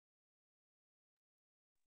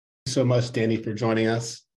so much, Danny, for joining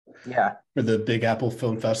us Yeah, for the Big Apple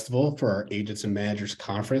Film Festival for our Agents and Managers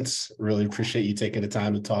Conference. Really appreciate you taking the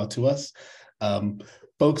time to talk to us. Um,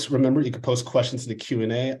 Folks, remember, you can post questions in the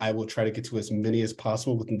Q&A. I will try to get to as many as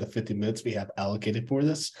possible within the 50 minutes we have allocated for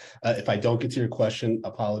this. If I don't get to your question,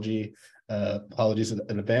 apologies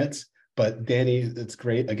in advance. But Danny, it's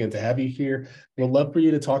great again to have you here. We'd love for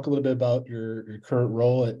you to talk a little bit about your current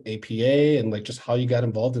role at APA and like just how you got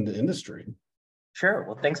involved in the industry. sure.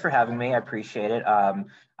 Well, thanks for having me. I appreciate it.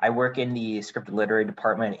 I work in the scripted literary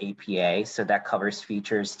department at APA, so that covers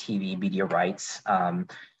features, TV, media rights.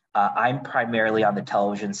 I'm primarily on the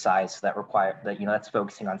television side, so that's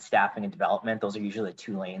focusing on staffing and development. Those are usually the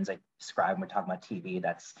two lanes I describe when we're talking about TV.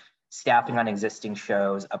 That's staffing on existing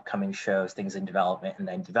shows, upcoming shows, things in development, and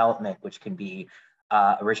then development, which can be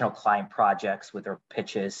original client projects with their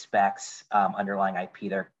pitches, specs, underlying IP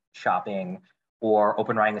they're shopping, or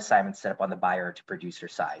open writing assignments set up on the buyer to producer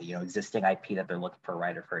side, existing IP that they're looking for a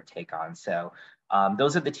writer for a take on. So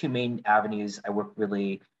those are the two main avenues. I work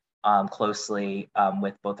really closely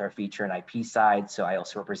with both our feature and IP side. So I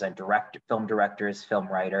also represent film directors, film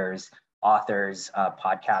writers, authors,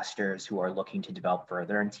 podcasters who are looking to develop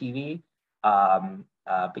further in TV.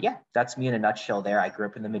 But yeah, that's me in a nutshell there. I grew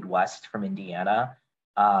up in the Midwest from Indiana.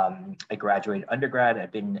 I graduated undergrad.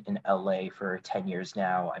 I've been in LA for 10 years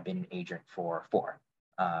now. I've been an agent for 4.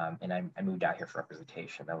 And I moved out here for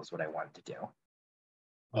representation. That was what I wanted to do.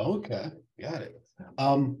 Okay, got it.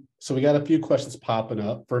 So we got a few questions popping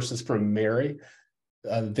up. First is from Mary.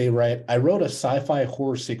 They write, I wrote a sci-fi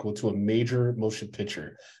horror sequel to a major motion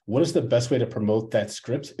picture. What is the best way to promote that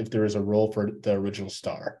script if there is a role for the original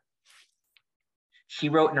star? She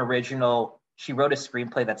wrote a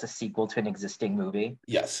screenplay that's a sequel to an existing movie.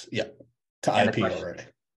 Yes, yeah, to And the IP question, already.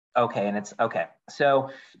 okay, and it's okay. So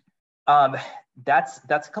Um, that's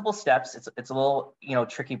a couple steps. It's a little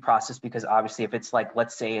tricky process because obviously if it's like,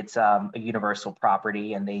 let's say it's a Universal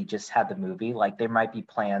property and they just had the movie, like there might be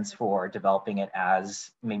plans for developing it as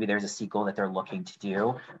maybe there's a sequel that they're looking to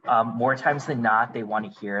do. More times than not, they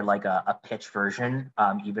want to hear like a pitch version,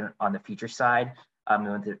 even on the feature side,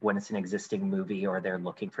 when it's an existing movie or they're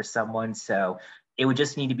looking for someone. So it would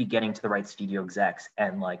just need to be getting to the right studio execs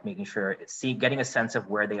and like making sure getting a sense of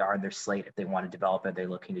where they are in their slate if they want to develop it, they're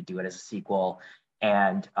looking to do it as a sequel.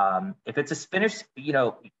 And if it's a finished,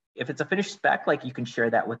 if it's a finished spec, like you can share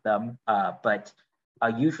that with them. But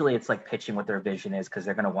usually it's like pitching what their vision is because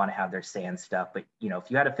they're going to want to have their say and stuff. But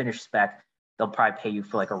if you had a finished spec, they'll probably pay you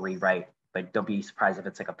for like a rewrite. But don't be surprised if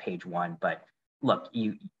it's like a page 1. But look,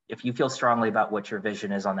 if you feel strongly about what your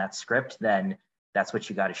vision is on that script, then that's what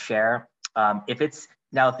you got to share. If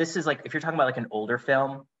this is like, if you're talking about like an older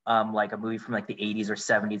film, like a movie from like the 80s or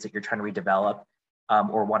 70s that you're trying to redevelop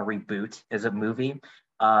or want to reboot as a movie,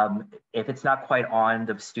 if it's not quite on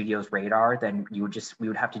the studio's radar, then we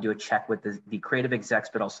would have to do a check with the creative execs,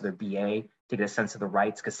 but also their BA to get a sense of the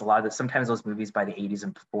rights. Because sometimes those movies by the 80s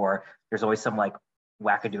and before, there's always some like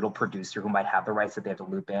wackadoodle producer who might have the rights that they have to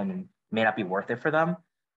loop in and may not be worth it for them.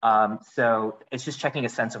 So it's just checking a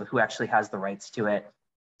sense of who actually has the rights to it.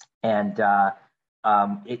 And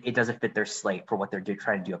it doesn't fit their slate for what they're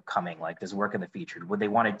trying to do upcoming. Like, does it work in the featured? Would they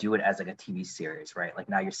want to do it as like a TV series, right? Like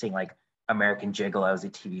now you're seeing like American Gigolo is a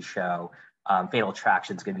TV show, Fatal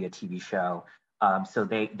Attraction is going to be a TV show. So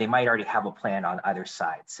they might already have a plan on either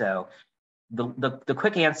side. So the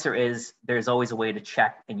quick answer is there's always a way to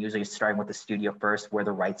check, and usually starting with the studio first, where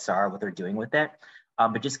the rights are, what they're doing with it.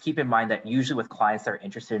 But just keep in mind that usually with clients that are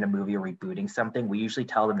interested in a movie or rebooting something, we usually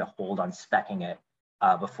tell them to hold on speccing it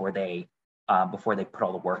before they put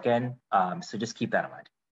all the work in. So just keep that in mind.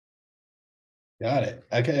 Got it.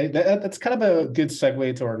 Okay, that's kind of a good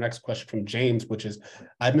segue to our next question from James, which is,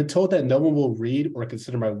 I've been told that no one will read or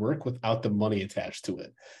consider my work without the money attached to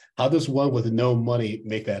it. How does one with no money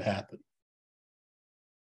make that happen?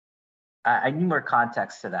 I need more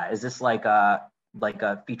context to that. Is this like a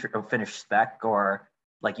feature or finished spec, or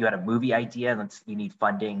like you had a movie idea and you need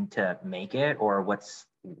funding to make it, or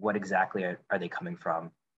what exactly are they coming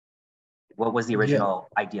from? What was the Yeah, original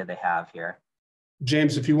idea they have here?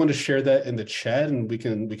 James, if you want to share that in the chat, and we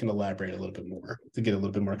can elaborate a little bit more to get a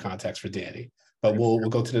little bit more context for Danny. But we'll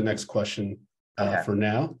go to the next question Okay. for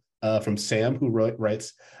now. From Sam, who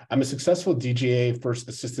writes, I'm a successful DGA first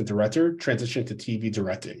assistant director, transitioned to TV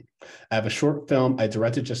directing. I have a short film I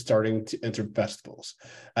directed just starting to enter festivals.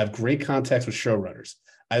 I have great contacts with showrunners.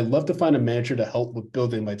 I'd love to find a manager to help with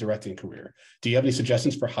building my directing career. Do you have any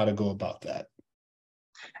suggestions for how to go about that?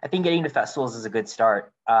 I think getting to festivals is a good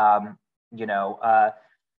start. You know,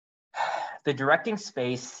 the directing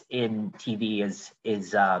space in TV is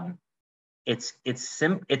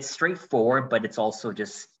it's straightforward, but it's also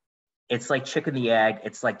just it's like chicken the egg.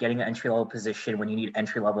 It's like getting an entry level position when you need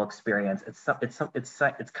entry level experience. It's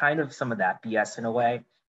kind of some of that BS in a way.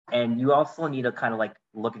 And you also need to kind of like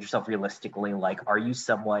look at yourself realistically. Like, are you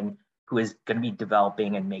someone who is going to be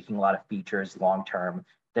developing and making a lot of features long term?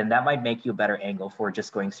 Then that might make you a better angle for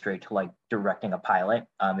just going straight to like directing a pilot,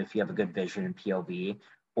 if you have a good vision and POV,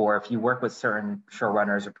 or if you work with certain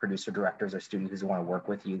showrunners or producer directors or studios who want to work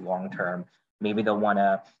with you long term, maybe they'll want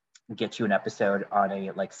to get you an episode on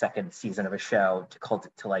a like second season of a show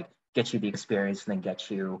to like get you the experience and then get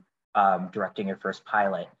you directing your first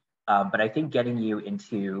pilot. But I think getting you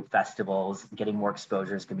into festivals, getting more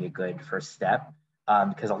exposure is going to be a good first step,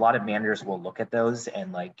 because a lot of managers will look at those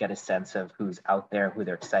and like get a sense of who's out there, who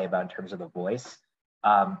they're excited about in terms of the voice.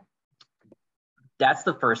 That's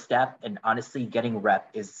the first step. And honestly, getting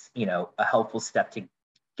rep is, a helpful step to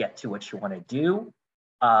get to what you want to do.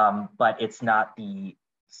 But it's not the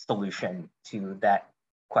solution to that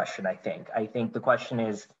question, I think. I think the question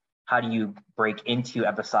is, how do you break into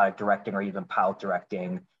episodic directing or even pilot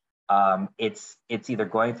directing? It's either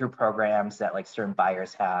going through programs that like certain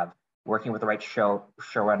buyers have, working with the right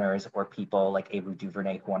showrunners or people like Ava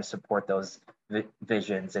DuVernay who want to support those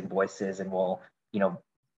visions and voices and will,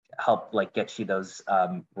 help like get you those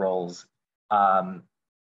roles.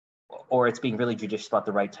 Or it's being really judicious about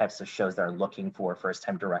the right types of shows that are looking for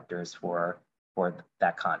first-time directors for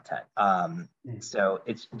that content. So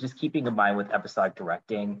it's just keeping in mind with episodic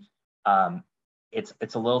directing. It's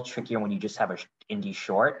a little trickier when you just have an indie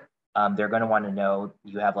short. They're going to want to know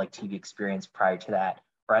you have like TV experience prior to that,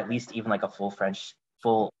 or at least even like a full-fledged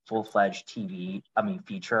TV,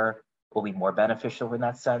 feature will be more beneficial in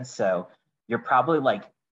that sense. So you're probably like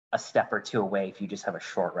a step or two away if you just have a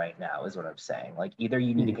short right now, is what I'm saying. Like either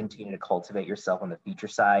you need to continue to cultivate yourself on the feature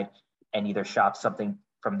side and either shop something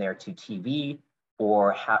from there to TV,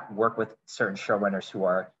 or work with certain showrunners who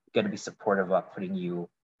are going to be supportive of putting you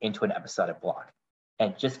into an episodic block.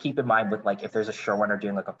 And just keep in mind with like, if there's a showrunner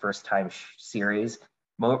doing like a first time series,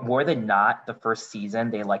 more than not, the first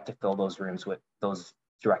season, they like to fill those rooms with those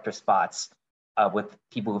director spots with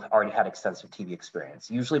people who've already had extensive TV experience.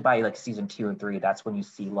 Usually by like season 2 and 3, that's when you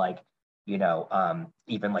see like,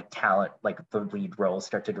 even like talent, like the lead roles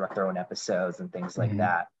start to direct their own episodes and things like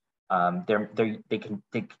that.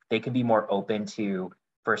 They can be more open to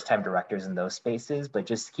first time directors in those spaces, but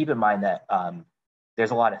just keep in mind that there's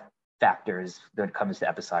a lot of factors when it comes to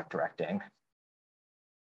episodic directing.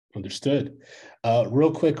 Understood.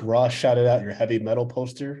 Real quick, Ross shouted out your heavy metal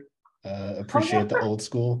poster. Appreciate the old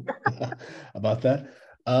school about that.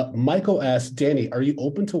 Michael asked, Danny, are you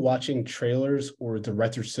open to watching trailers or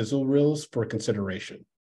director sizzle reels for consideration?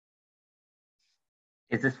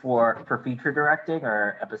 Is this for feature directing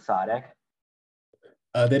or episodic?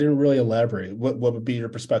 They didn't really elaborate. What would be your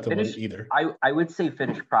perspective on either? I would say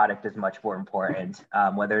finished product is much more important,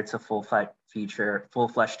 whether it's a full-fledged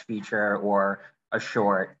feature or a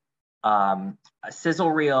short. A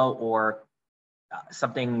sizzle reel or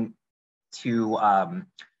something to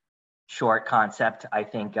short concept, I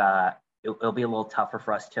think it'll be a little tougher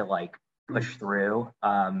for us to like push through.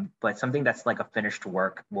 But something that's like a finished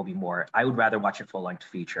work will be more. I would rather watch a full-length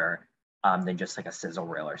feature than just like a sizzle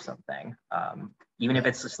reel or something. Even if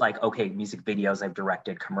it's just like, okay, music videos I've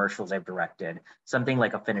directed, commercials I've directed, something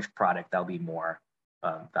like a finished product, that'll be more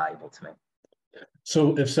valuable to me.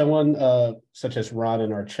 So if someone such as Ron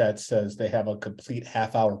in our chat says they have a complete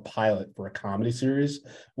half-hour pilot for a comedy series,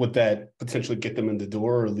 would that potentially get them in the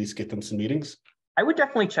door or at least get them some meetings? I would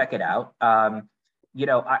definitely check it out. I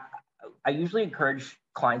usually encourage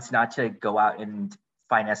clients not to go out and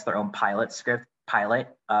finance their own pilot,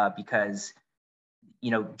 because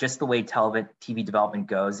just the way TV development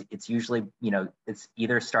goes, it's usually, it's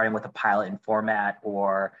either starting with a pilot in format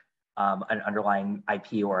or an underlying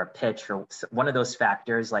IP or a pitch or one of those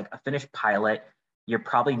factors. Like a finished pilot, you're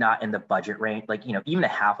probably not in the budget range. Like, even a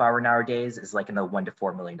half hour nowadays is like in the $1 to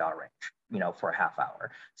 $4 million range, for a half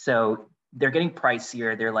hour. So they're getting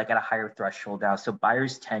pricier. They're like at a higher threshold now. So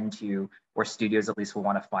buyers tend to, or studios at least, will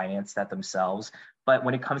want to finance that themselves. But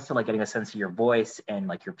when it comes to like getting a sense of your voice and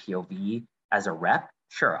like your POV as a rep,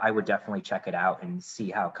 sure, I would definitely check it out and see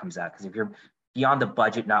how it comes out. Because if you're beyond the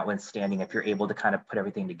budget notwithstanding, if you're able to kind of put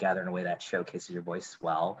everything together in a way that showcases your voice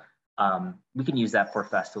well, we can use that for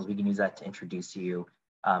festivals. We can use that to introduce you,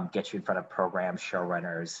 get you in front of programs,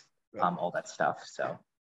 showrunners, all that stuff. So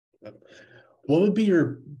what would be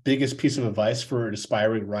your biggest piece of advice for an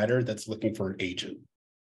aspiring writer that's looking for an agent?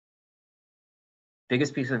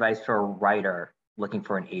 Biggest piece of advice for a writer looking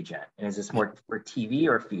for an agent. And is this more for TV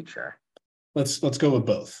or feature? Let's go with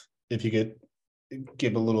both. If you could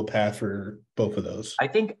give a little path for both of those. I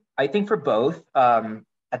think for both,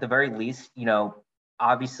 at the very least,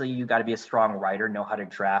 obviously you got to be a strong writer, know how to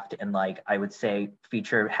draft, and like I would say,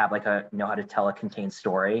 feature have like a know how to tell a contained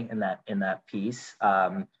story in that piece.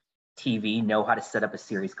 TV, know how to set up a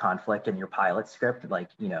series conflict in your pilot script. Like,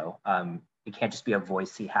 it can't just be a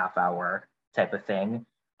voicey half hour type of thing.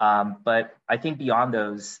 But I think beyond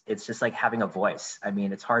those, it's just like having a voice. I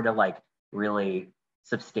mean, it's hard to like really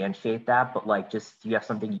substantiate that, but like just you have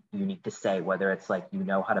something unique to say, whether it's like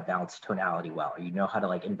how to balance tonality well, or how to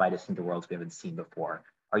like invite us into worlds we haven't seen before.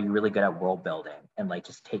 Are you really good at world building and like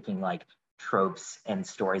just taking like tropes and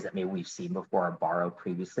stories that maybe we've seen before or borrowed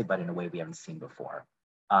previously, but in a way we haven't seen before,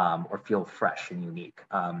 or feel fresh and unique.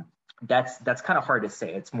 That's kind of hard to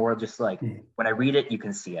say. It's more just like when I read it, you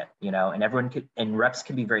can see it, and everyone can, and reps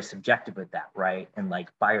can be very subjective with that, right? And like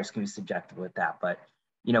buyers can be subjective with that, but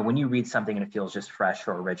when you read something and it feels just fresh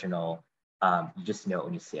or original, you just know it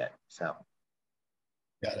when you see it. So,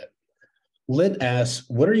 got it. Lynn asks,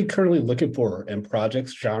 what are you currently looking for in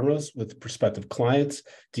projects, genres with prospective clients?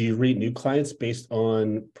 Do you read new clients based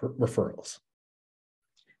on referrals?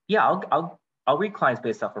 Yeah, I'll read clients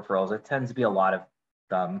based off referrals. It tends to be a lot of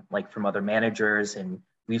them, like from other managers, and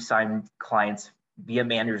we've signed clients via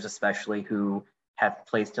managers, especially who have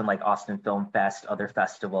placed in like Austin Film Fest, other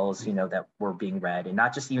festivals, that were being read, and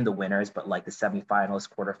not just even the winners, but like the semifinalists,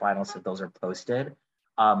 quarterfinalists, if those are posted.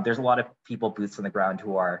 There's a lot of people boots on the ground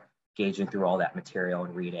who are gauging through all that material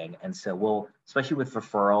and reading. And so we'll, especially with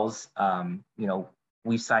referrals,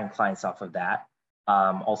 we've signed clients off of that.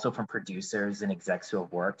 Also from producers and execs who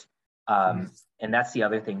have worked. And that's the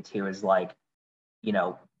other thing too, is like,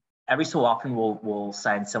 every so often we'll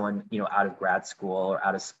sign someone, out of grad school or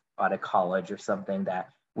out of college or something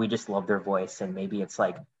that we just love their voice, and maybe it's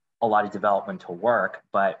like a lot of developmental work,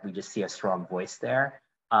 but we just see a strong voice there.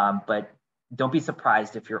 But don't be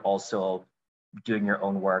surprised if you're also doing your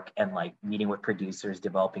own work and like meeting with producers,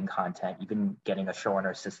 developing content, even getting a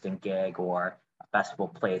showrunner assistant gig or a festival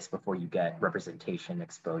place before you get representation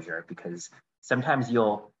exposure, because sometimes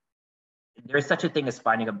there's such a thing as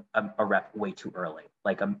finding a rep way too early,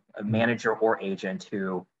 like a manager or agent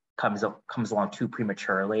who comes along too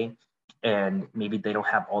prematurely, and maybe they don't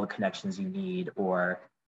have all the connections you need or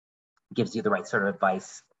gives you the right sort of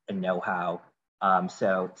advice and know-how.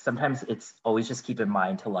 So sometimes it's always just keep in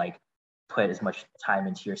mind to like put as much time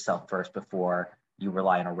into yourself first before you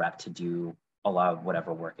rely on a rep to do a lot of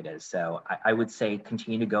whatever work it is. So I would say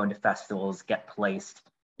continue to go into festivals, get placed,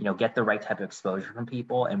 get the right type of exposure from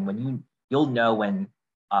people, and when you'll know when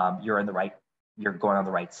you're going on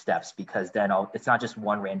the right steps, because then it's not just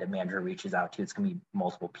one random manager reaches out to you, it's going to be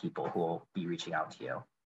multiple people who will be reaching out to you.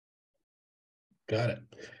 Got it.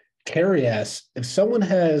 Carrie asks, if someone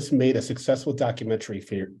has made a successful documentary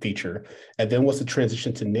feature and then wants to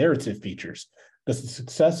transition to narrative features, does the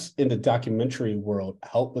success in the documentary world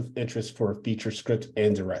help with interest for a feature script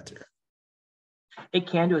and director? It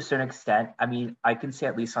can, to a certain extent. I mean, I can say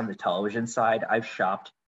at least on the television side, I've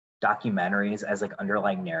shopped documentaries as like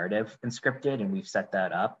underlying narrative and scripted, and we've set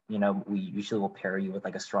that up. We usually will pair you with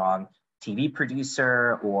like a strong TV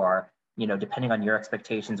producer, or depending on your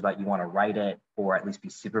expectations about you want to write it or at least be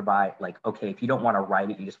supervised. Like, okay, if you don't want to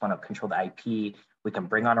write it, you just want to control the IP, we can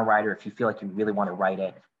bring on a writer. If you feel like you really want to write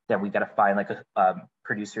it, then we got to find like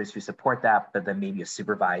producers who support that, but then maybe a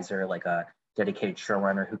supervisor, like a dedicated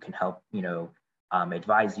showrunner who can help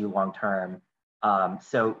advise you long term.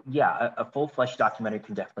 So yeah, a full-fledged documentary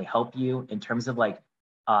can definitely help you in terms of like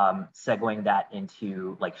segueing that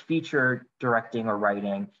into like feature directing or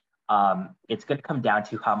writing. It's going to come down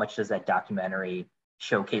to how much does that documentary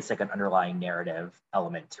showcase like an underlying narrative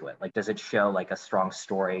element to it. Like, does it show like a strong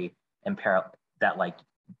story and that like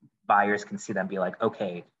buyers can see them be like,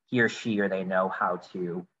 okay, he or she, or they know how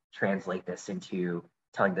to translate this into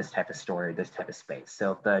telling this type of story, this type of space.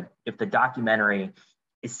 So if the documentary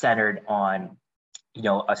is centered on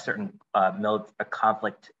a certain a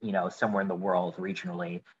conflict, somewhere in the world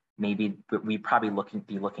regionally, maybe we probably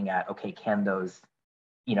be looking at, okay, can those,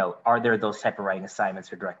 are there those type of writing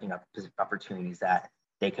assignments or directing opportunities that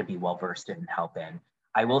they could be well versed in and help in?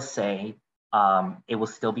 I will say it will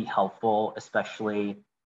still be helpful, especially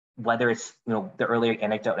whether it's the earlier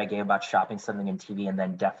anecdote I gave about shopping something in TV, and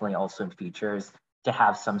then definitely also in features, to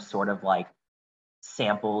have some sort of like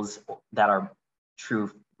samples that are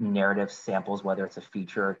true narrative samples, whether it's a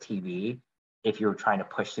feature or TV. If you're trying to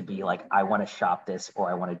push to be like, I want to shop this,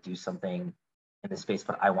 or I want to do something in this space,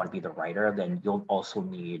 but I want to be the writer, then you'll also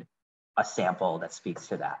need a sample that speaks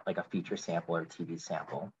to that, like a feature sample or a TV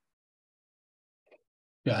sample.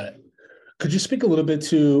 Got it. Could you speak a little bit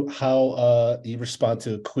to how you respond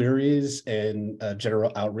to queries and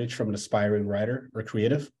general outreach from an aspiring writer or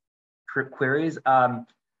creative? Queries.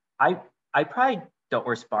 I probably don't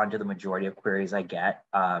respond to the majority of queries I get.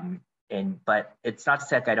 But it's not to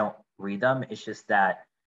say like I don't read them. It's just that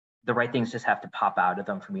the right things just have to pop out of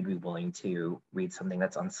them for me to be willing to read something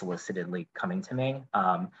that's unsolicitedly coming to me.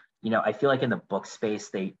 I feel like in the book space,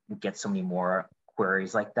 they get so many more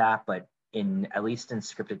queries like that, but at least in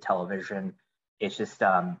scripted television, it's just,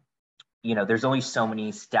 there's only so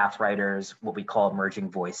many staff writers, what we call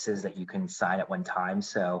emerging voices that you can sign at one time.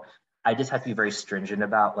 So I just have to be very stringent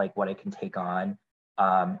about like what I can take on,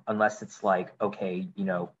 unless it's like, okay,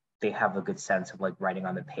 they have a good sense of like writing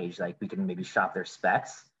on the page, like we can maybe shop their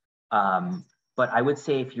specs. But I would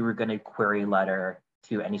say if you were going to query letter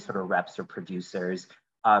to any sort of reps or producers,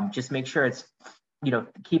 just make sure it's,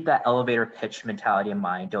 keep that elevator pitch mentality in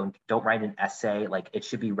mind. Don't write an essay. Like it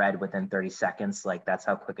should be read within 30 seconds. Like that's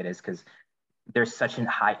how quick it is, because there's such a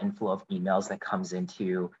high inflow of emails that comes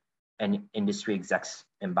into an industry exec's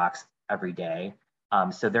inbox every day.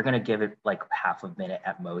 So they're going to give it like half a minute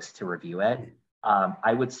at most to review it.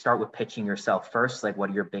 I would start with pitching yourself first. Like,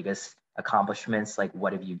 what are your biggest accomplishments? Like,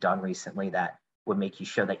 what have you done recently that would make you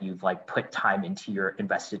show that you've like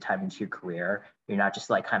invested time into your career? You're not just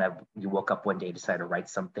like you woke up one day, decided to write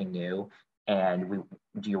something new, and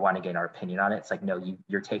do you want to get our opinion on it? It's like, no,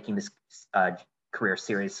 you're taking this career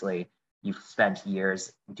seriously. You've spent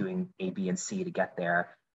years doing A, B, and C to get there.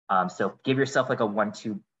 So give yourself like a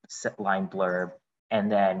 1-2 line blurb,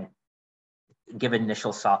 and then give an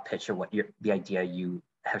initial soft pitch of what the idea you're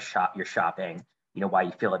shopping, why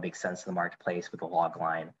you feel it makes sense in the marketplace with a log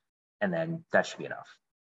line, and then that should be enough.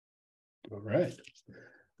 All right.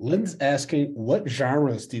 Lynn's asking, what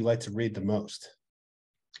genres do you like to read the most?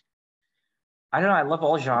 I don't know. I love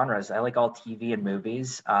all genres. I like all TV and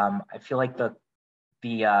movies. I feel like the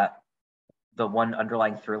one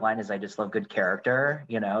underlying through line is I just love good character.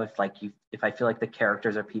 If I feel like the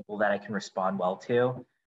characters are people that I can respond well to,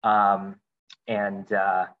 and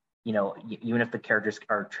even if the characters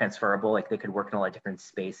are transferable, like they could work in a lot of different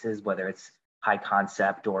spaces, whether it's high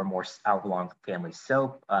concept or more hour-long family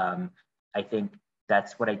soap. I think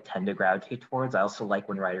that's what I tend to gravitate towards. I also like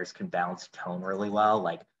when writers can balance tone really well.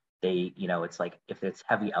 Like it's like if it's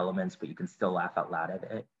heavy elements, but you can still laugh out loud at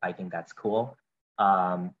it, I think that's cool.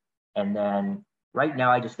 And then right now,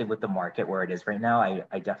 I just think with the market where it is right now,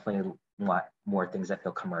 I definitely want more things that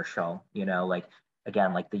feel commercial, like,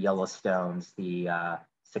 again, like the Yellowstones, the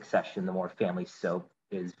Succession, the more family soap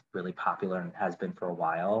is really popular and has been for a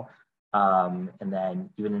while. And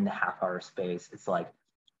then even in the half-hour space, it's like,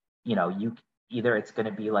 you either it's going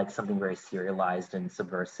to be like something very serialized and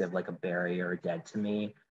subversive, like a Barry or a Dead to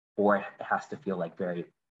Me, or it has to feel like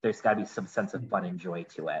there's got to be some sense of fun and joy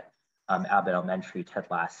to it. Abbott Elementary, Ted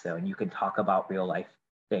Lasso, and you can talk about real life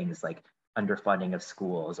things like underfunding of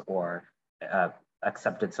schools or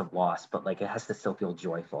acceptance of loss, but like it has to still feel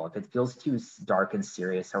joyful. If it feels too dark and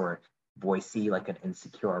serious or voicey, like an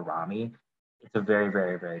Insecure Rami, it's a very,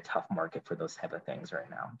 very, very tough market for those type of things right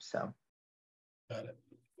now. So, got it.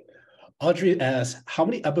 Audrey asks, how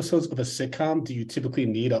many episodes of a sitcom do you typically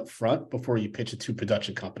need up front before you pitch it to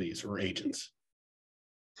production companies or agents?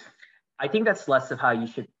 I think that's less of how you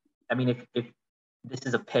should. I mean, if this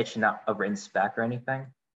is a pitch, not a written spec or anything,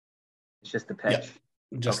 it's just a pitch.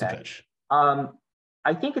 Yeah, just a pitch.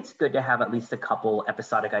 I think it's good to have at least a couple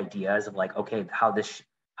episodic ideas of like, okay, how this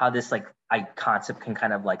like concept can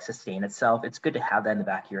kind of like sustain itself. It's good to have that in the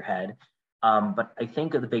back of your head. But I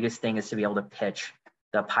think the biggest thing is to be able to pitch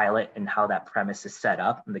the pilot and how that premise is set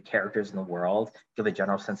up and the characters in the world, give a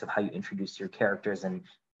general sense of how you introduce your characters and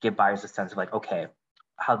give buyers a sense of like, okay,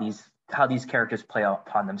 how these characters play out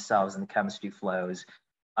upon themselves and the chemistry flows.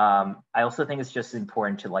 I also think it's just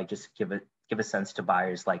important to like just give a sense to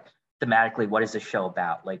buyers, like thematically, what is the show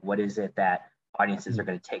about? Like, what is it that audiences are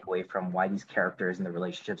going to take away from? Why these characters and the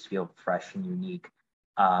relationships feel fresh and unique,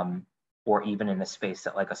 or even in a space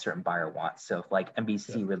that like a certain buyer wants. So if like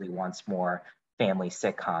NBC really wants more family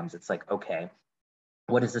sitcoms, it's like, okay,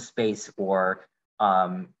 what is the space or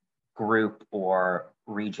group or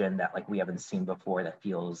region that like we haven't seen before that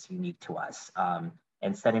feels unique to us,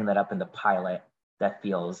 and setting that up in the pilot that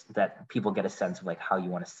feels that people get a sense of like how you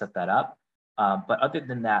want to set that up. But other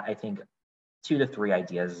than that, I think 2 to 3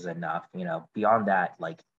 ideas is enough. Beyond that,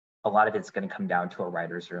 like a lot of it's going to come down to a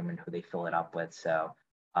writer's room and who they fill it up with. So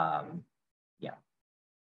yeah.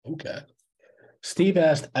 Okay. Steve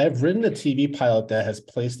asked, I have written a TV pilot that has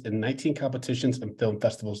placed in 19 competitions and film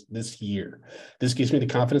festivals this year. This gives me the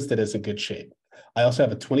confidence that it's in good shape. I also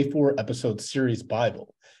have a 24-episode series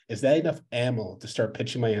Bible. Is that enough ammo to start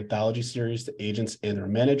pitching my anthology series to agents and their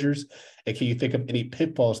managers? And can you think of any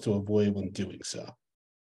pitfalls to avoid when doing so?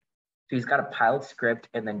 So he's got a pilot script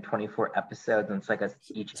and then 24 episodes, and it's like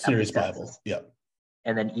each Series episode, Bible. Yep.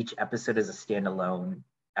 and then each episode is a standalone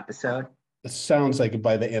episode. It sounds like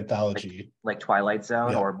by the anthology. Like Twilight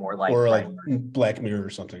Zone, Yeah. or more like or like Black Mirror or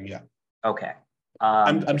something. Yeah. Okay.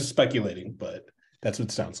 I'm just speculating, but that's what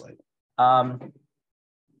it sounds like.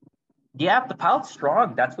 Yeah, if the pilot's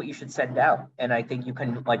strong, that's what you should send out. And I think you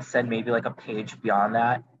can like send maybe like a page beyond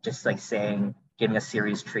that, just like saying, giving a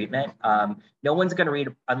series treatment. No one's going to read,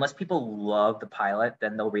 unless people love the pilot,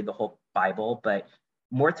 then they'll read the whole Bible. But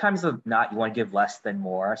more times than not, you want to give less than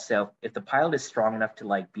more. So if the pilot is strong enough to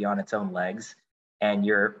like be on its own legs, and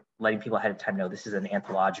you're letting people ahead of time know this is an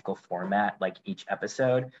anthological format, like each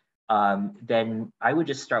episode, then I would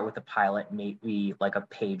just start with the pilot, maybe like a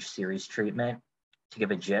page series treatment to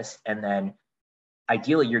give a gist, and then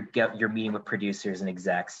ideally you're meeting with producers and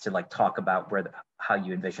execs to like talk about how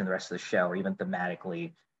you envision the rest of the show, or even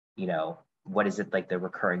thematically, what is it like the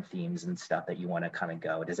recurring themes and stuff that you want to kind of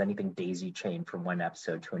go. Does anything daisy chain from one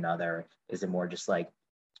episode to another? Is it more just like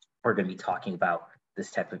we're going to be talking about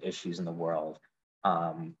this type of issues in the world?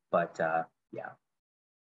 Yeah.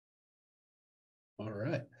 All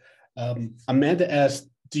right. Amanda asked,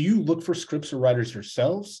 do you look for scripts or writers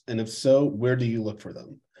yourselves? And if so, where do you look for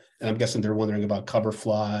them? And I'm guessing they're wondering about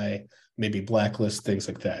Coverfly, maybe Blacklist, things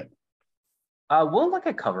like that. We'll look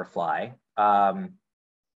at Coverfly.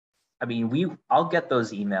 I mean, I'll get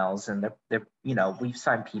those emails, and they're we've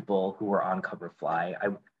signed people who are on Coverfly.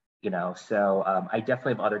 I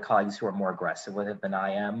definitely have other colleagues who are more aggressive with it than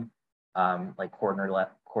I am, like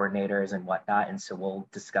coordinators and whatnot. And so we'll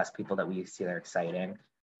discuss people that we see that are exciting.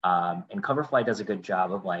 And Coverfly does a good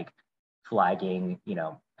job of like flagging,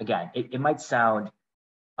 again, it might sound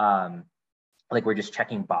like we're just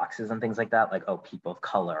checking boxes and things like that, like, oh, people of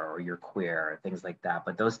color or you're queer, things like that.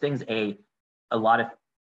 But those things, a lot of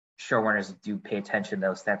showrunners do pay attention to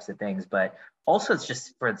those types of things, but also it's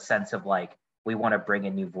just for the sense of like, we want to bring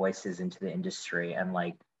in new voices into the industry. And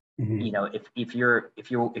like, if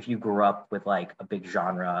you grew up with like a big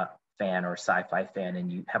genre fan or sci-fi fan,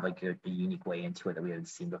 and you have like a unique way into it that we haven't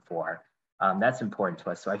seen before, that's important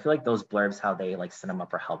to us. So I feel like those blurbs, how they like set them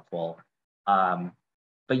up, are helpful.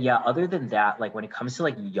 But yeah, other than that, like when it comes to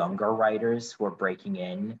like younger writers who are breaking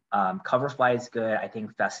in, Coverfly is good. I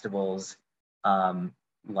think festivals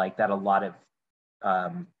like that, a lot of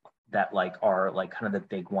that like are like kind of the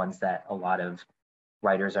big ones that a lot of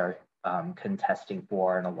writers are contesting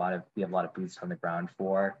for, and we have a lot of boots on the ground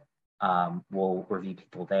for. We'll review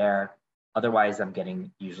people there. Otherwise, I'm getting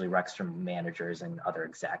usually recs from managers and other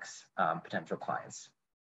execs, potential clients.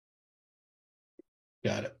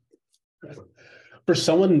 Got it. For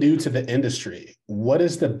someone new to the industry, what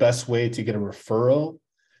is the best way to get a referral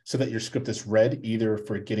so that your script is read, either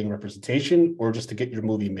for getting representation or just to get your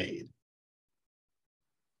movie made?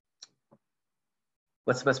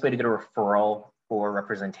 What's the best way to get a referral for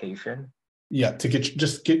representation? Yeah, to get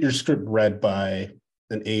your script read by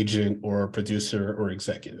an agent or a producer or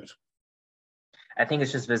executive. I think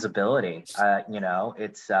it's just visibility.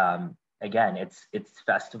 It's again, it's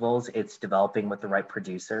festivals, it's developing with the right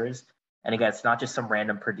producers. And again, it's not just some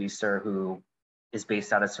random producer who is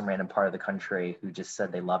based out of some random part of the country who just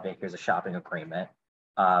said they love it, here's a shopping agreement.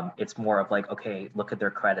 It's more of like, okay, look at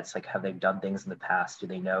their credits, like have they done things in the past? Do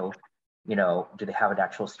they know, do they have an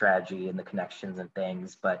actual strategy and the connections and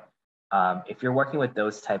things? But if you're working with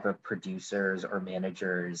those type of producers or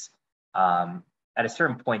managers, at a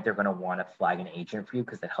certain point, they're going to want to flag an agent for you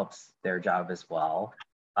because it helps their job as well.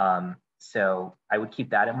 So I would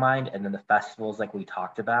keep that in mind. And then the festivals, like we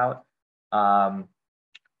talked about.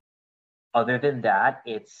 Other than that,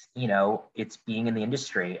 it's being in the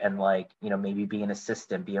industry and like, maybe be an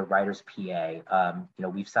assistant, be a writer's PA.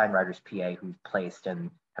 We've signed writer's PA who've placed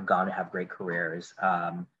and have gone to have great careers.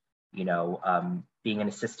 Being an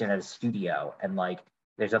assistant at a studio, and like,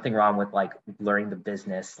 there's nothing wrong with like learning the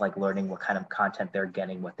business, like learning what kind of content they're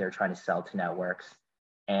getting, what they're trying to sell to networks.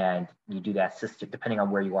 And you do that assistant, depending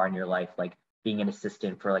on where you are in your life, like being an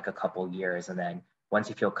assistant for like a couple of years. And then once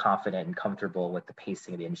you feel confident and comfortable with the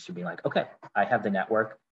pacing of the industry, being like, okay, I have the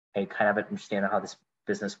network, I kind of understand how this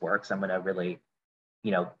business works. I'm going to really,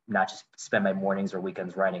 not just spend my mornings or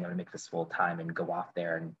weekends writing. I'm going to make this full time and go off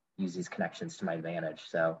there and use these connections to my advantage.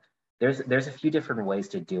 So there's a few different ways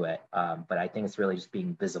to do it. But I think it's really just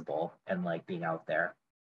being visible and like being out there.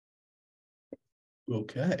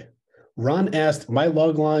 Okay. Ron asked, my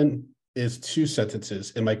log line is 2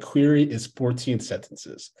 sentences and my query is 14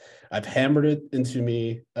 sentences. I've had it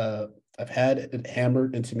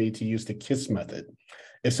hammered into me to use the KISS method.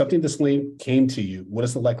 If something this lame came to you, what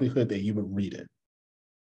is the likelihood that you would read it?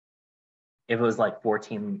 If it was like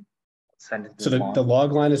 14 sentences So the long.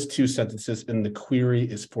 log line is 2 sentences and the query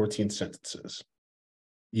is 14 sentences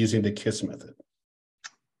using the KISS method.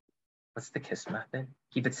 What's the KISS method?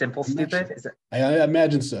 Keep it simple, I'm not stupid? sure. Is it? I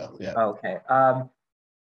imagine so. Yeah. Okay. I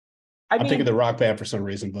I'm thinking mean, the Rock Band for some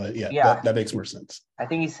reason, but yeah, yeah, that makes more sense. I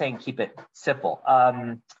think he's saying keep it simple. Look,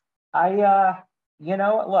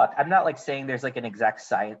 I'm not like saying there's like an exact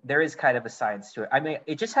science. There is kind of a science to it. I mean,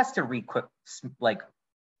 it just has to read quick, like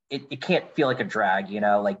it can't feel like a drag,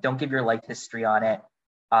 like don't give your life history on it.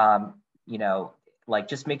 Um, you know, like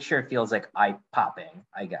just make sure it feels like eye popping,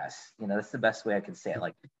 I guess. That's the best way I can say it.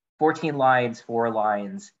 Like 14 lines, 4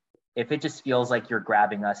 lines. If it just feels like you're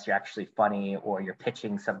grabbing us, you're actually funny, or you're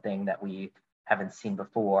pitching something that we haven't seen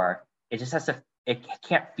before, it just has to, it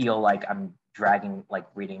can't feel like I'm dragging, like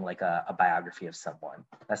reading like a biography of someone.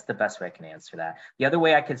 That's the best way I can answer that. The other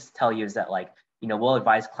way I could tell you is that like, we'll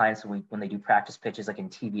advise clients when they do practice pitches, like in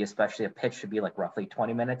TV, especially a pitch should be like roughly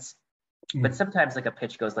 20 minutes. But sometimes like a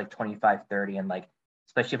pitch goes like 25, 30, and like,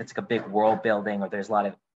 especially if it's like a big world building or there's a lot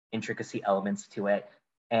of intricacy elements to it.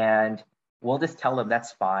 And we'll just tell them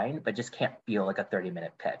that's fine, but just can't feel like a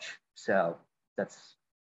 30-minute pitch. So that's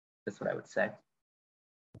what I would say.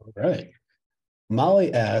 All right.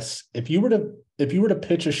 Molly asks, if you were to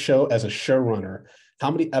pitch a show as a showrunner, how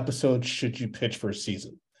many episodes should you pitch for a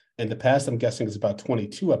season? In the past, I'm guessing it's about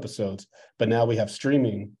 22 episodes, but now we have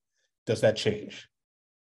streaming. Does that change?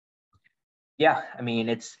 Yeah, I mean,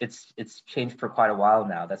 it's changed for quite a while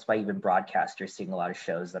now. That's why even broadcasters seeing a lot of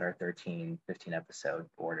shows that are 13, 15 episode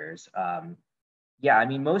orders. Yeah, I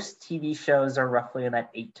mean, most TV shows are roughly in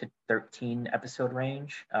that 8 to 13 episode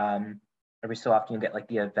range. Every so often you get like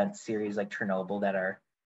the event series like Chernobyl that are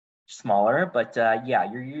smaller, but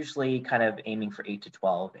yeah, you're usually kind of aiming for 8 to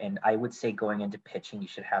 12. And I would say going into pitching, you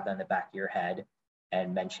should have that in the back of your head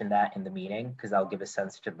and mention that in the meeting, because that'll give a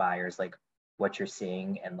sense to buyers like what you're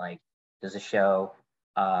seeing and like, does a show,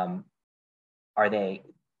 does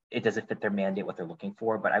it fit their mandate, what they're looking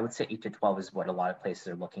for? But I would say 8 to 12 is what a lot of places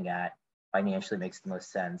are looking at. Financially makes the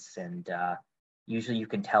most sense. And usually you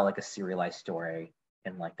can tell like a serialized story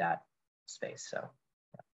in like that space. So.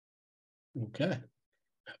 Okay.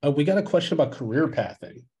 We got a question about career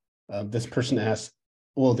pathing. This person asks,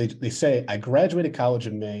 well, they say, I graduated college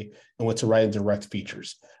in May and went to write and direct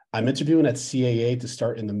features. I'm interviewing at CAA to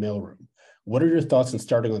start in the mailroom. What are your thoughts on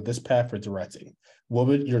starting on this path for directing? What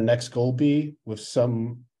would your next goal be with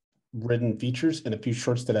some written features and a few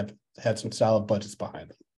shorts that have had some solid budgets behind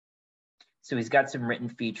them? So he's got some written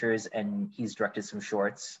features and he's directed some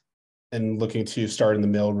shorts. And looking to start in the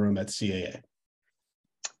mailroom at CAA.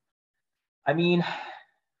 I mean,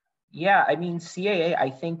 yeah, I mean, CAA, I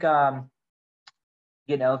think,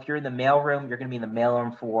 if you're in the mailroom, you're going to be in the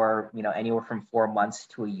mailroom for, anywhere from 4 months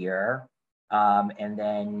to a year. And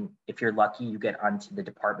then if you're lucky, you get onto the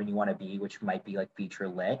department you want to be, which might be like feature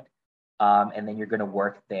lit. And then you're going to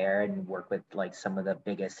work there and work with like some of the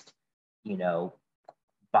biggest,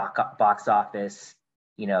 box office,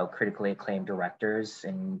 critically acclaimed directors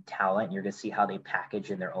and talent. You're going to see how they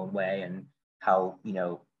package in their own way and how,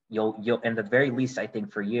 you'll, and the very least, I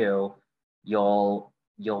think for you, you'll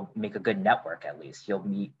make a good network. At least you'll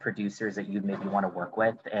meet producers that you maybe want to work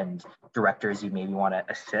with and directors you maybe want to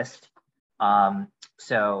assist.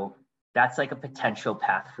 So that's like a potential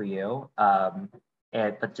path for you.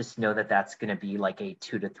 But just know that that's going to be like a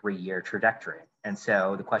 2 to 3 year trajectory. And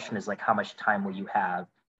so the question is like, how much time will you have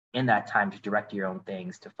in that time to direct your own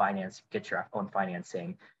things, to get your own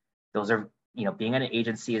financing? Those are, being an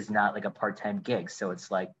agency is not like a part-time gig. So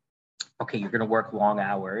it's like, okay, you're going to work long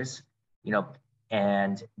hours,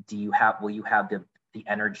 and will you have the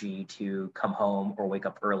energy to come home or wake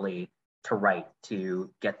up early to write,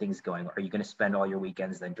 to get things going? Are you going to spend all your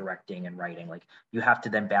weekends then directing and writing? Like you have to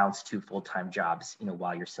then balance 2 full-time jobs,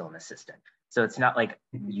 while you're still an assistant. So it's not like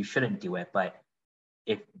you shouldn't do it, but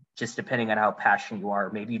if just depending on how passionate you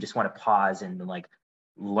are, maybe you just want to pause and like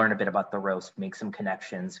learn a bit about the roast, make some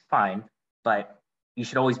connections, fine. But you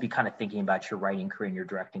should always be kind of thinking about your writing career and your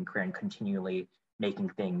directing career and continually making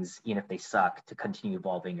things, even if they suck, to continue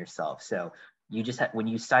evolving yourself. So you just when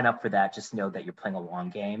you sign up for that, just know that you're playing a long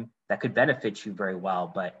game that could benefit you very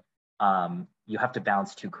well, but you have to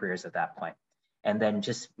balance 2 careers at that point. And then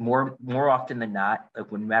just more often than not,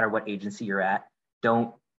 like no matter what agency you're at,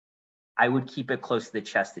 I would keep it close to the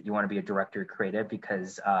chest that you want to be a director or creative,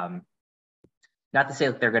 because not to say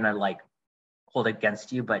that they're going to like hold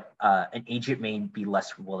against you, but an agent may be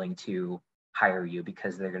less willing to hire you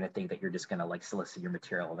because they're going to think that you're just going to like solicit your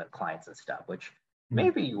material with clients and stuff, which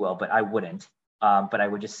maybe you will, but I wouldn't. But I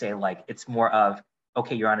would just say like, it's more of,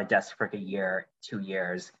 okay, you're on a desk for like a year, 2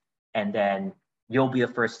 years, and then you'll be the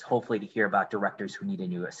first, hopefully, to hear about directors who need a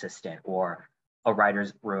new assistant or a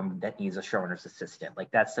writer's room that needs a showrunner's assistant.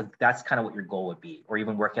 Like that's kind of what your goal would be, or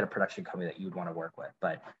even work at a production company that you would want to work with.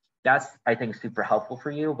 But that's, I think, super helpful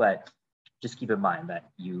for you. But just keep in mind that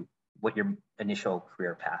what your initial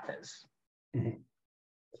career path is. Mm-hmm.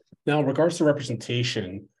 Now, in regards to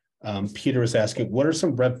representation, Peter is asking, what are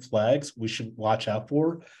some red flags we should watch out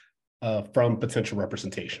for from potential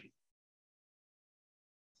representation?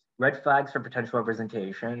 Red flags for potential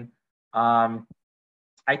representation. I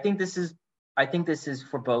think this is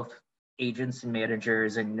for both agents and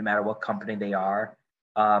managers, and no matter what company they are.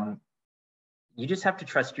 You just have to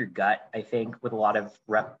trust your gut, I think, with a lot of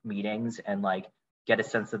rep meetings, and like get a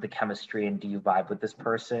sense of the chemistry and do you vibe with this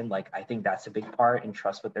person? Like, I think that's a big part, and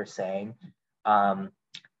trust what they're saying. And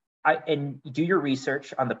do your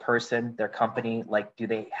research on the person, their company. Like,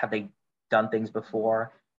 have they done things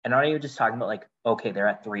before? And not even just talking about like, okay, they're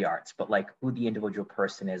at 3 Arts, but like who the individual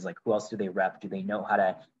person is, like who else do they rep? Do they know how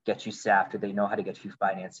to get you staff? Do they know how to get you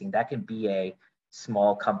financing? That can be a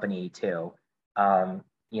small company too.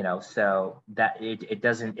 So that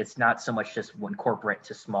it's not so much just one corporate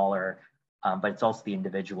to smaller, but it's also the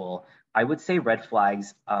individual. I would say red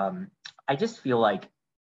flags. I just feel like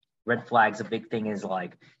red flags, a big thing is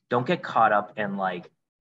like, don't get caught up in like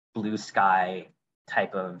blue sky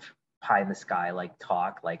type of pie in the sky, like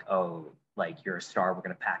talk, like, oh, like you're a star, we're going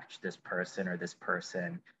to package this person or this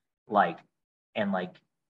person. Like, and like,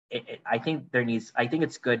 I think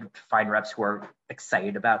it's good to find reps who are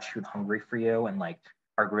excited about you and hungry for you and like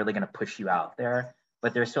are really going to push you out there.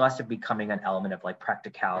 But there still has to be coming an element of like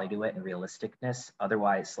practicality to it and realisticness.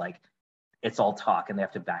 Otherwise, like it's all talk and they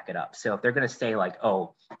have to back it up. So if they're going to say like,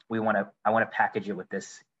 oh, I want to package it with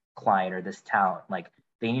this client or this talent, like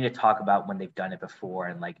they need to talk about when they've done it before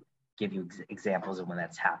and like give you examples of when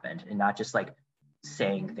that's happened, and not just like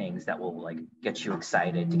saying things that will like get you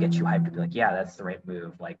excited to get you hyped to be like, yeah, that's the right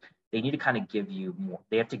move. Like they need to kind of give you more,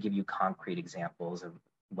 they have to give you concrete examples of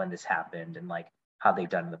when this happened and like how they've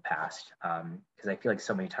done in the past. Because I feel like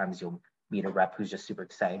so many times you'll meet a rep who's just super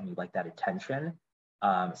excited and you like that attention,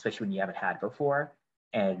 especially when you haven't had before.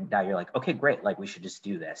 And now you're like, okay, great, like we should just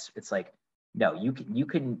do this. It's like, no, you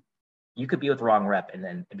could be with the wrong rep and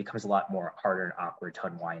then it becomes a lot more harder and awkward to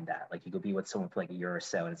unwind that. Like you could be with someone for like a year or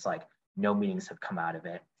so and it's like no meetings have come out of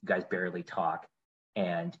it. You guys barely talk.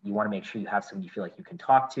 And you want to make sure you have someone you feel like you can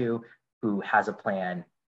talk to who has a plan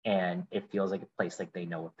and it feels like a place like they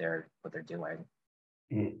know what they're doing.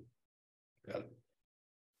 Mm. Got it.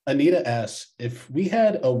 Anita asks, if we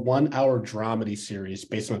had a 1-hour dramedy series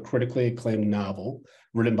based on a critically acclaimed novel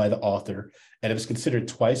written by the author, and it was considered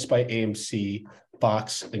twice by AMC,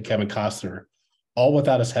 Fox, and Kevin Costner, all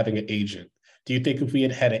without us having an agent, do you think if we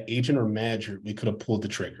had had an agent or manager, we could have pulled the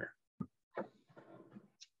trigger?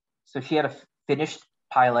 So she had a finished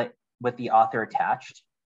pilot with the author attached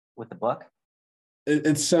with the book?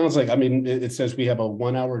 It sounds like, I mean, it says we have a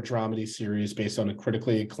 1-hour dramedy series based on a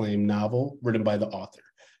critically acclaimed novel written by the author.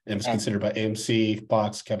 And it was considered by AMC,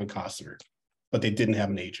 Fox, Kevin Costner, but they didn't have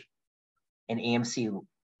an agent. And AMC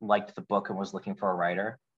liked the book and was looking for a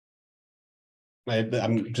writer?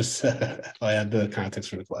 I'm just, I had the context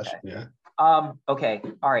for the question, okay. Yeah. Okay,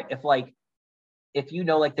 all right. If you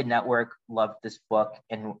know, like the network loved this book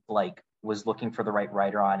and like was looking for the right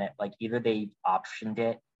writer on it, like either they optioned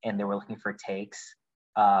it and they were looking for takes,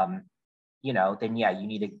 then yeah, you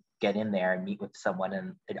need to get in there and meet with someone.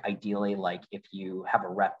 And ideally, like if you have a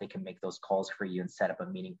rep, they can make those calls for you and set up a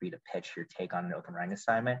meeting for you to pitch your take on an open writing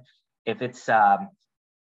assignment. If it's,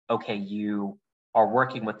 okay, you are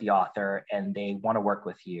working with the author and they want to work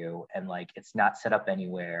with you and like it's not set up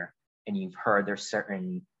anywhere and you've heard there's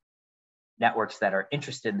certain networks that are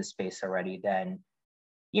interested in the space already, then,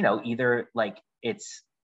 either like it's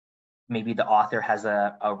maybe the author has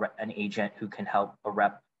an agent who can help, a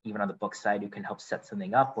rep even on the book side who can help set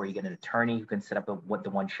something up, or you get an attorney who can set up the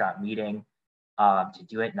one-shot meeting to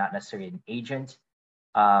do it, not necessarily an agent.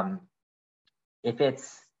 If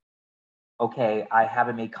it's, okay, I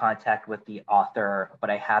haven't made contact with the author, but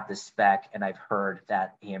I have the spec and I've heard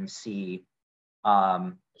that AMC,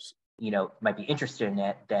 might be interested in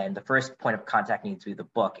it, then the first point of contact needs to be the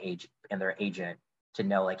book agent and their agent to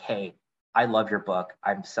know like, hey, I love your book.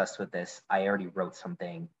 I'm obsessed with this. I already wrote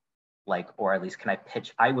something, like, or at least can I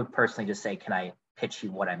pitch? I would personally just say, can I pitch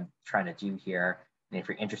you what I'm trying to do here? And if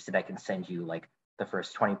you're interested, I can send you like the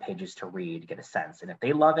first 20 pages to read, get a sense. And if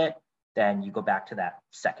they love it, then you go back to that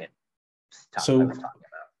second topic I was talking about.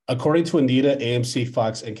 According to Anita, AMC,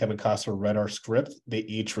 Fox, and Kevin Costner read our script. They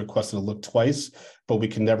each requested a look twice, but we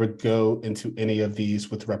can never go into any of these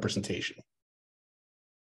with representation.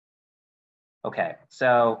 Okay,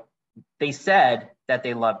 so they said that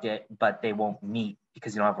they loved it, but they won't meet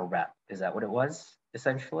because you don't have a rep. Is that what it was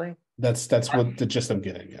essentially? That's what the gist I'm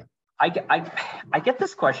getting. Yeah. I get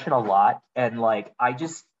this question a lot, and like I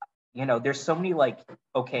just, there's so many like,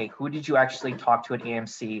 okay, who did you actually talk to at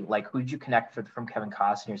AMC? Like, who did you connect from Kevin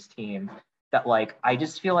Costner's team? That like I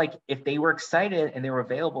just feel like if they were excited and they were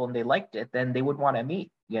available and they liked it, then they would want to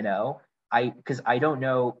meet. Because I don't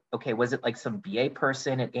know. Okay, was it like some BA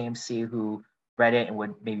person at AMC who read it and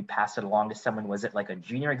would maybe pass it along to someone? Was it like a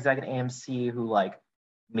junior exec at AMC who like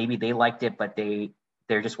maybe they liked it, but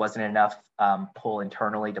there just wasn't enough pull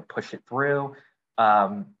internally to push it through?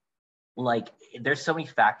 Like there's so many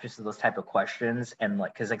factors to those type of questions, and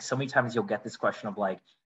like because like so many times you'll get this question of like,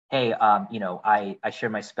 hey, I share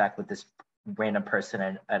my spec with this random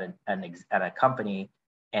person at a company,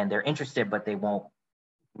 and they're interested, but they won't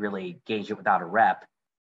really gauge it without a rep.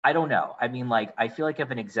 I don't know. I mean, like I feel like if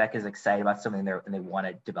an exec is excited about something there and they want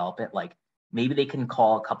to develop it, like maybe they can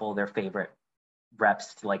call a couple of their favorite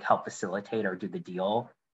reps to like help facilitate or do the deal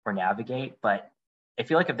or navigate. But I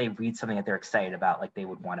feel like if they read something that they're excited about, like they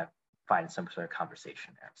would want to find some sort of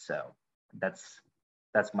conversation there. So that's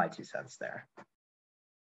my 2 cents there.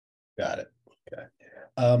 Got it.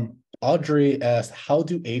 Okay. Audrey asked, how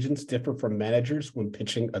do agents differ from managers when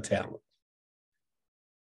pitching a talent?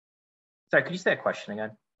 Sorry, could you say that question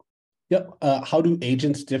again? Yep. How do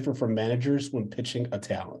agents differ from managers when pitching a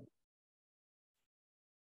talent?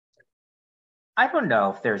 I don't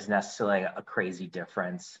know if there's necessarily a crazy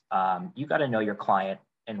difference. You got to know your client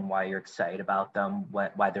and why you're excited about them,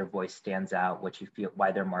 why their voice stands out, what you feel,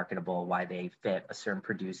 why they're marketable, why they fit a certain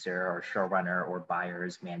producer or showrunner or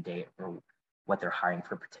buyer's mandate, or what they're hiring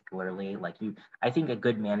for particularly. I think a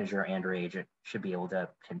good manager and or agent should be able to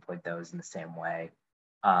pinpoint those in the same way.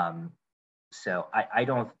 So I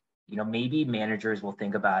don't, maybe managers will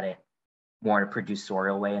think about it more in a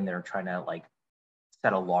producerial way, and they're trying to like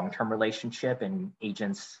set a long-term relationship, and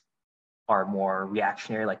agents are more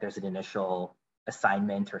reactionary. Like there's an initial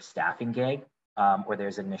assignment or staffing gig, or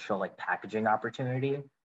there's initial like packaging opportunity.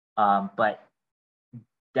 But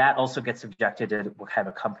that also gets subjected to what kind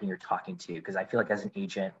of company you're talking to. Because I feel like as an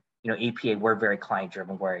agent, APA, we're very client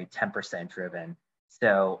driven, we're 10% driven.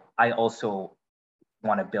 So I also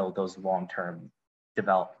want to build those long-term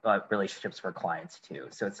relationships for clients too.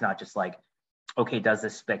 So it's not just like, okay, does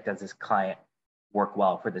this client work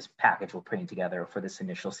well for this package we're putting together for this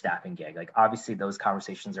initial staffing gig? Like obviously those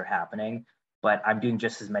conversations are happening, but I'm doing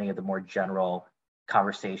just as many of the more general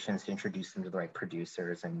conversations to introduce them to the right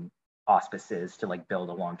producers and auspices to like build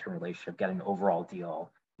a long-term relationship, get an overall deal,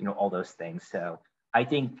 all those things. So I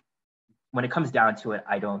think when it comes down to it,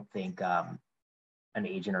 I don't think an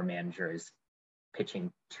agent or manager is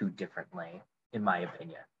pitching too differently, in my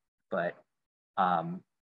opinion. But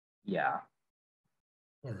yeah.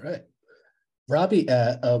 All right. Robbie,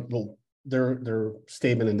 well, their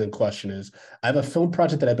statement and then question is, I have a film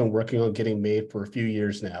project that I've been working on getting made for a few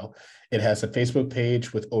years now. It has a Facebook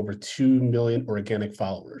page with over 2 million organic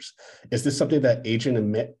followers. Is this something that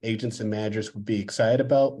agents and managers would be excited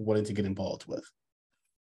about, wanting to get involved with?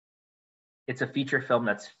 It's a feature film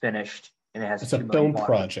that's finished, and it has It's a film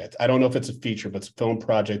project. I don't know if it's a feature, but it's a film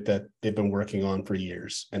project that they've been working on for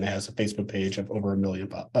years, and it has a Facebook page of over 2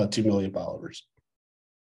 million followers.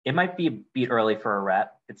 It might be a bit early for a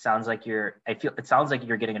rep. It sounds like you're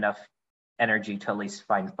getting enough energy to at least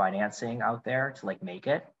find financing out there to like make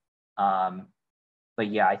it. But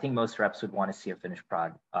yeah, I think most reps would want to see a finished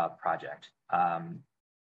project.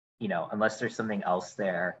 Unless there's something else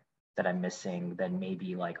there that I'm missing, then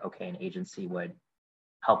maybe like, okay, an agency would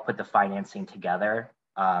help put the financing together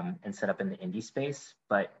and set up in the indie space.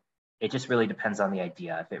 But it just really depends on the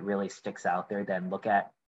idea. If it really sticks out there, then look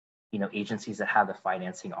at agencies that have the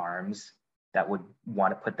financing arms that would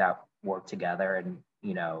want to put that work together and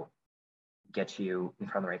get you in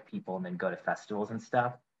front of the right people and then go to festivals and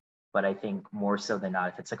stuff. But I think more so than not,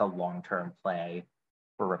 if it's like a long-term play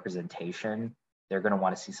for representation, they're going to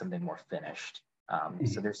want to see something more finished.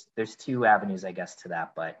 So there's 2 avenues, I guess, to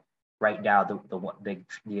that. But right now,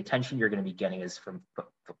 the attention you're going to be getting is from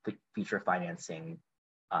feature financing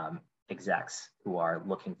execs who are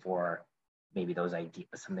looking for maybe those ideas,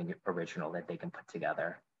 something original that they can put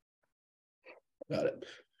together. Got it.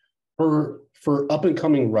 For up and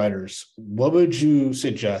coming writers, what would you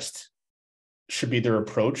suggest should be their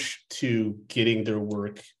approach to getting their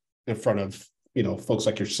work in front of folks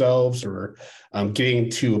like yourselves, or getting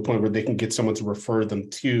to a point where they can get someone to refer them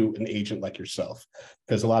to an agent like yourself?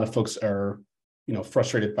 Because a lot of folks are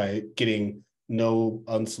frustrated by getting no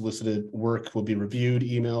unsolicited work will be reviewed,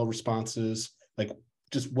 email responses. Like,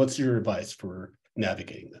 just what's your advice for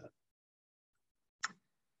navigating that?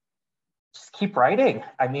 keep writing.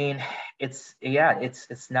 I mean, it's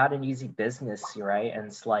not an easy business, right? And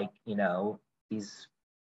it's like, you know, these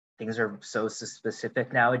things are so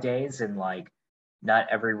specific nowadays, and like not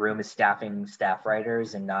every room is staffing staff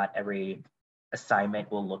writers, and not every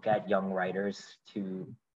assignment will look at young writers to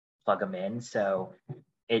plug them in. So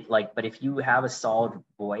it like, but if you have a solid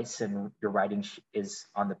voice and your writing is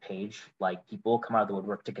on the page, like people will come out of the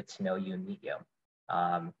woodwork to get to know you and meet you.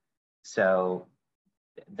 Um, so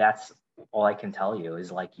that's all I can tell you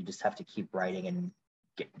is like you just have to keep writing and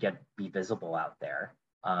be visible out there.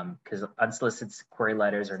 Because unsolicited query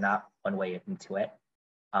letters are not one way into it.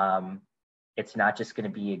 It's not just going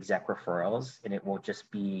to be exec referrals, and it won't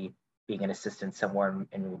just be being an assistant somewhere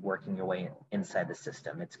and working your way inside the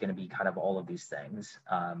system. It's going to be kind of all of these things.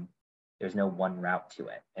 There's no one route to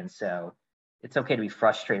it, and so it's okay to be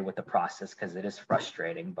frustrated with the process because it is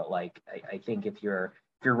frustrating. But like I think if your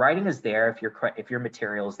writing is there, if your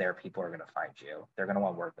material is there, people are going to find you. They're going to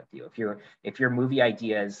want to work with you. If your movie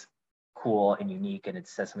idea is cool and unique and it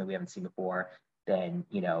says something we haven't seen before, then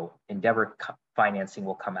you know Endeavor financing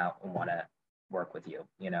will come out and want to work with you.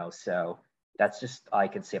 You know, so that's just all I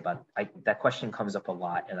can say about that question comes up a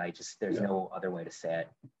lot, and there's no other way to say it.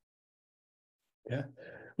 Yeah,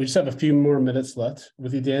 we just have a few more minutes left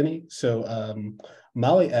with you, Danny. So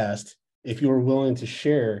Molly asked if you were willing to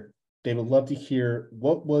share. They would love to hear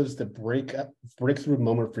what was the breakthrough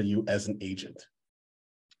moment for you as an agent.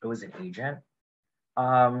 It was an agent.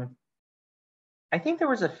 I think there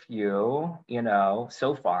was a few, you know,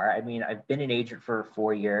 so far. I mean, I've been an agent for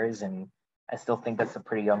 4 years, and I still think that's a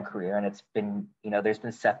pretty young career. And it's been, you know, there's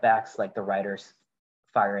been setbacks like the writers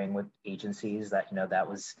firing with agencies that, you know, that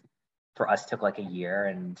was for us took like a year,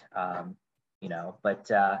 and you know, but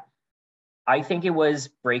I think it was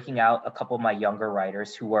breaking out a couple of my younger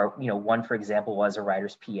writers who are, you know, one, for example, was a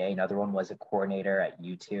writer's PA, another one was a coordinator at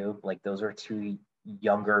YouTube. Like those are two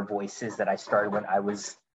younger voices that I started when I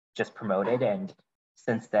was just promoted. And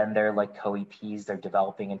since then, they're like co-EPs, they're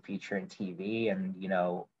developing and featuring TV and, you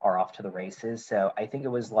know, are off to the races. So I think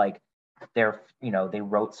it was like you know, they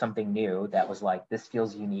wrote something new that was like, this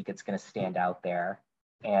feels unique, it's going to stand out there.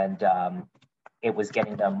 And it was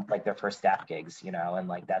getting them like their first staff gigs, you know, and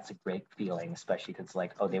like that's a great feeling, especially because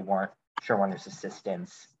like, oh, they weren't showrunners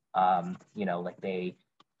assistants, you know, like they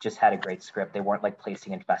just had a great script. They weren't like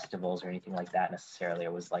placing in festivals or anything like that necessarily.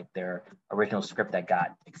 It was like their original script that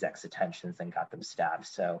got execs' attentions and got them staff.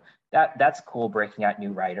 So that's cool, breaking out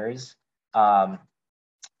new writers. I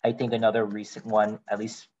think another recent one, at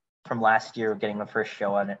least from last year, getting the first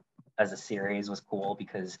show on it as a series was cool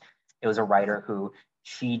because it was a writer who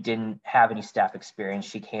she didn't have any staff experience.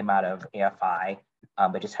 She came out of AFI,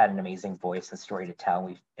 but just had an amazing voice and story to tell.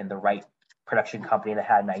 We've in the right production company that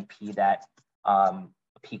had an IP that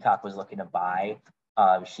Peacock was looking to buy.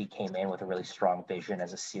 She came in with a really strong vision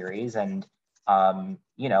as a series, and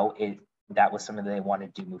you know, that was something that they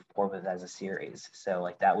wanted to move forward with as a series. So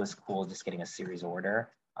like that was cool, just getting a series order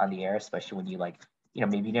on the air, especially when you like, you know,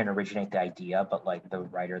 maybe you didn't originate the idea, but like the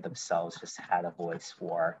writer themselves just had a voice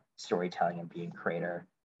for storytelling and being creator.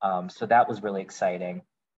 So that was really exciting.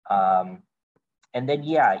 And then,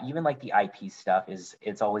 yeah, even like the IP stuff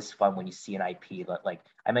it's always fun when you see an IP. Like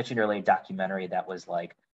I mentioned earlier, a documentary that was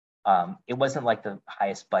like, it wasn't like the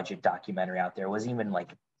highest budget documentary out there. It wasn't even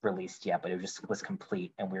like released yet, but it just was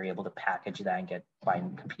complete. And we were able to package that and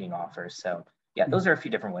find competing offers. So yeah, those are a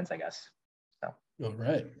few different wins, I guess. So. All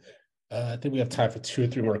right. I think we have time for 2 or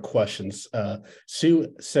 3 more questions.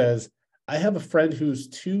 Sue says, I have a friend whose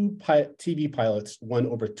 2 TV pilots won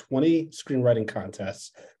over 20 screenwriting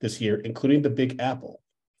contests this year, including the Big Apple,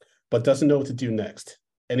 but doesn't know what to do next.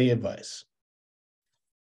 Any advice?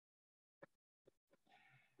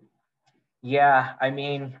 Yeah, I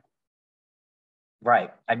mean,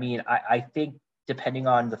 right. I mean, I think depending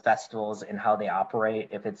on the festivals and how they operate,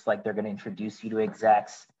 if it's like they're going to introduce you to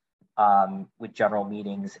execs, with general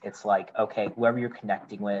meetings, it's like, okay, whoever you're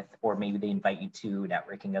connecting with, or maybe they invite you to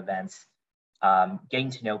networking events, getting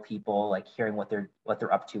to know people, like hearing what they're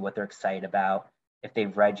up to, what they're excited about, if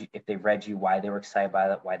they've read you, why they were excited about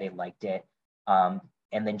it, why they liked it, and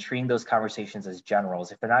then treating those conversations as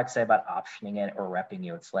generals. If they're not excited about optioning it or repping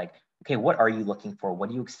you, it's like, okay, what are you looking for? What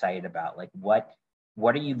are you excited about? Like what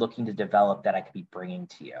are you looking to develop that I could be bringing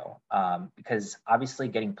to you? Because obviously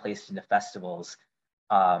getting placed into festivals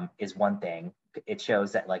is one thing. It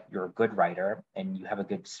shows that like you're a good writer and you have a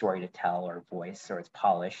good story to tell or voice or it's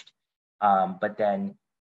polished. But then,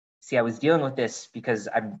 see, I was dealing with this because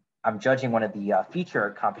I'm judging one of the feature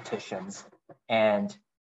competitions, and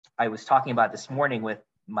I was talking about this morning with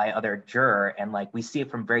my other juror, and like we see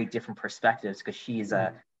it from very different perspectives because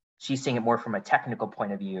she's seeing it more from a technical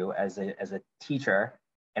point of view as a teacher,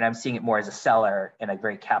 and I'm seeing it more as a seller in a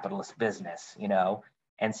very capitalist business, you know.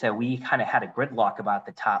 And so we kind of had a gridlock about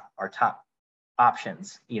our top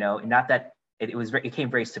options, you know, and not that it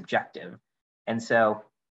became very subjective. And so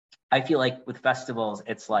I feel like with festivals,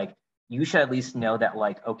 it's like you should at least know that,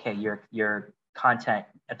 like, okay, your content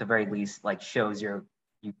at the very least like shows you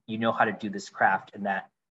know how to do this craft, and that,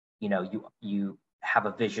 you know, you have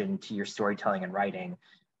a vision to your storytelling and writing.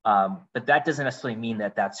 But that doesn't necessarily mean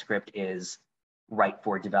that script is right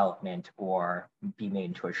for development or be made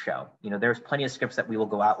into a show. You know, there's plenty of scripts that we will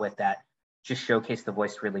go out with that just showcase the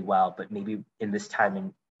voice really well, but maybe in this time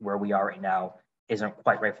and where we are right now isn't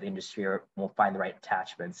quite right for the industry, or won't find the right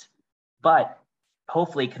attachments. But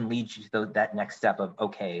hopefully it can lead you to that next step of,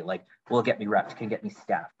 okay, like, will it get me reps, can get me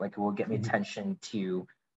staff, like, will it get me attention to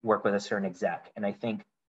work with a certain exec. And I think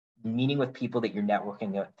meeting with people that you're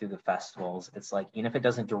networking through the festivals, it's like, even if it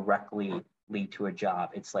doesn't directly lead to a job,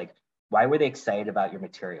 it's like, why were they excited about your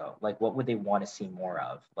material? Like, what would they want to see more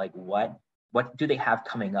of? Like, what do they have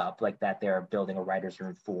coming up, like, that they're building a writer's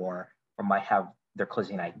room for, or might have their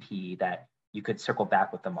closing IP that you could circle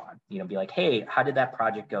back with them on, you know, be like, hey, how did that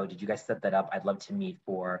project go? Did you guys set that up? I'd love to meet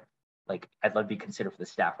for, like, I'd love to be considered for the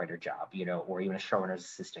staff writer job, you know, or even a showrunner's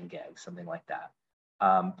assistant gig, something like that.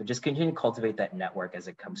 But just continue to cultivate that network as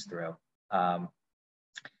it comes through.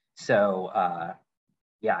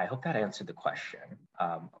 Yeah, I hope that answered the question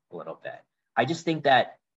a little bit. I just think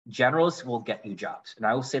that generalists will get you jobs. And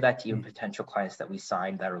I will say that to even potential clients that we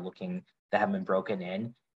signed that are looking, that have been broken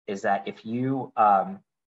in, is that if you,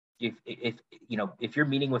 if you know, if you're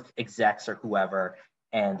meeting with execs or whoever,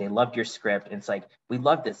 and they loved your script, and it's like, we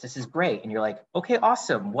love this is great. And you're like, okay,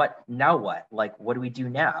 awesome. What now? What? Like, what do we do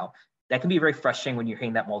now? That can be very frustrating when you're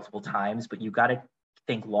hearing that multiple times, but you got to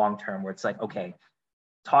think long-term, where it's like, okay,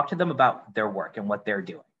 talk to them about their work and what they're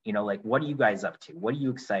doing. You know, like, what are you guys up to? What are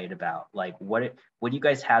you excited about? Like, what do you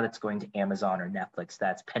guys have that's going to Amazon or Netflix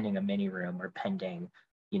that's pending a mini room, or pending,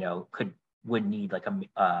 you know, would need like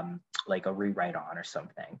a rewrite on or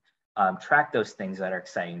something. Track those things that are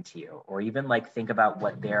exciting to you, or even like think about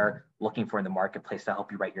what they're looking for in the marketplace to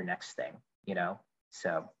help you write your next thing, you know?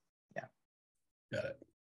 So, yeah. Got it.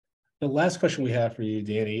 The last question we have for you,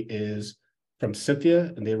 Danny, is from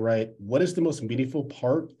Cynthia, and they write, what is the most meaningful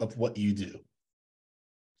part of what you do?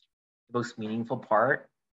 The most meaningful part?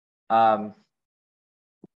 I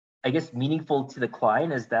guess meaningful to the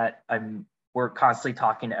client is that we're constantly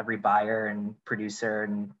talking to every buyer and producer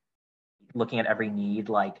and looking at every need,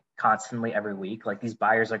 like, constantly every week. Like, these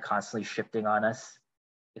buyers are constantly shifting on us,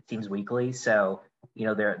 it seems, weekly. So, you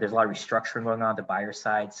know, there's a lot of restructuring going on the buyer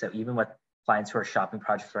side. So even with clients who are shopping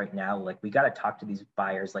projects right now, like, we got to talk to these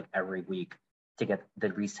buyers like every week to get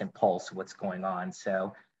the recent pulse of what's going on.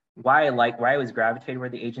 So why I was gravitated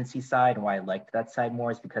toward the agency side, and why I liked that side more,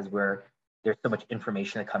 is because there's so much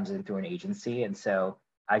information that comes in through an agency. And so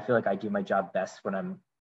I feel like I do my job best when I'm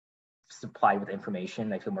supplied with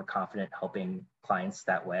information. I feel more confident helping clients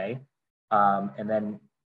that way. And then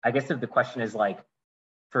I guess if the question is, like,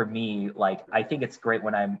 for me, like, I think it's great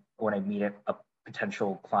when I meet a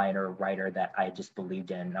potential client or a writer that I just believed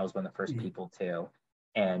in, and I was one of the first people to,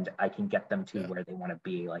 and I can get them to where they want to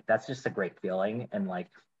be. Like, that's just a great feeling. And, like,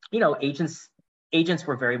 you know, agents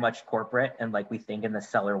were very much corporate, and, like, we think in the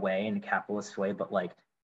seller way and capitalist way, but, like,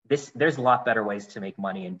 there's a lot better ways to make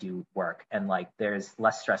money and do work. And, like, there's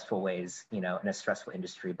less stressful ways, you know, in a stressful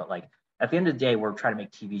industry. But, like, at the end of the day, we're trying to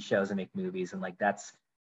make TV shows and make movies, and, like,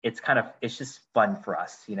 it's just fun for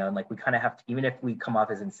us, you know. And, like, we kind of have to, even if we come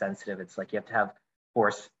off as insensitive, it's like you have to have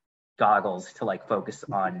force goggles to, like, focus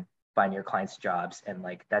on finding your clients' jobs. And,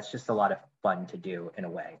 like, that's just a lot of fun to do in a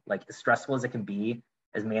way. Like, as stressful as it can be,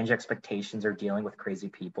 as manage expectations or dealing with crazy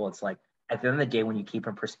people, it's like, at the end of the day, when you keep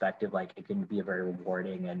in perspective, like, it can be a very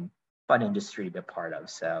rewarding and fun industry to be a part of.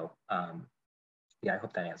 So yeah, I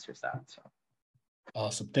hope that answers that. So.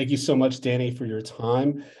 Awesome. Thank you so much, Danny, for your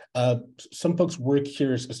time. Some folks were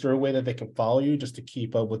curious, is there a way that they can follow you just to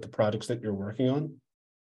keep up with the projects that you're working on?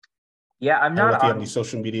 Yeah, I'm not. I don't know if you have any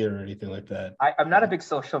social media or anything like that. I'm not a big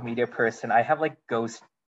social media person. I have, like, ghost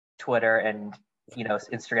Twitter and, you know,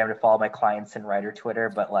 Instagram to follow my clients, and writer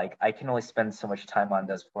Twitter, but, like, I can only spend so much time on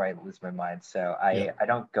those before I lose my mind. So I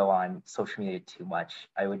don't go on social media too much.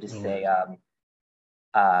 I would just say,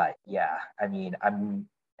 yeah, I mean,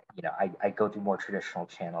 you know, I go through more traditional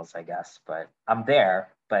channels, I guess, but I'm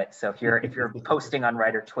there. But so if you're posting on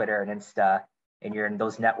writer Twitter and Insta, and you're in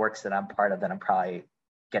those networks that I'm part of, then I'm probably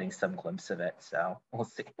getting some glimpse of it. So we'll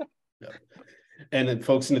see. Yeah. And then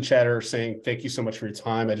folks in the chat are saying, thank you so much for your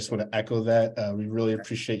time. I just want to echo that. We really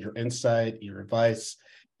appreciate your insight, your advice,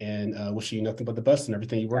 and wishing you nothing but the best in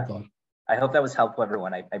everything you work on. I hope that was helpful,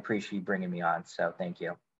 everyone. I appreciate you bringing me on. So thank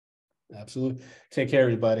you. Absolutely. Take care,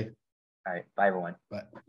 everybody. All right. Bye, everyone. Bye.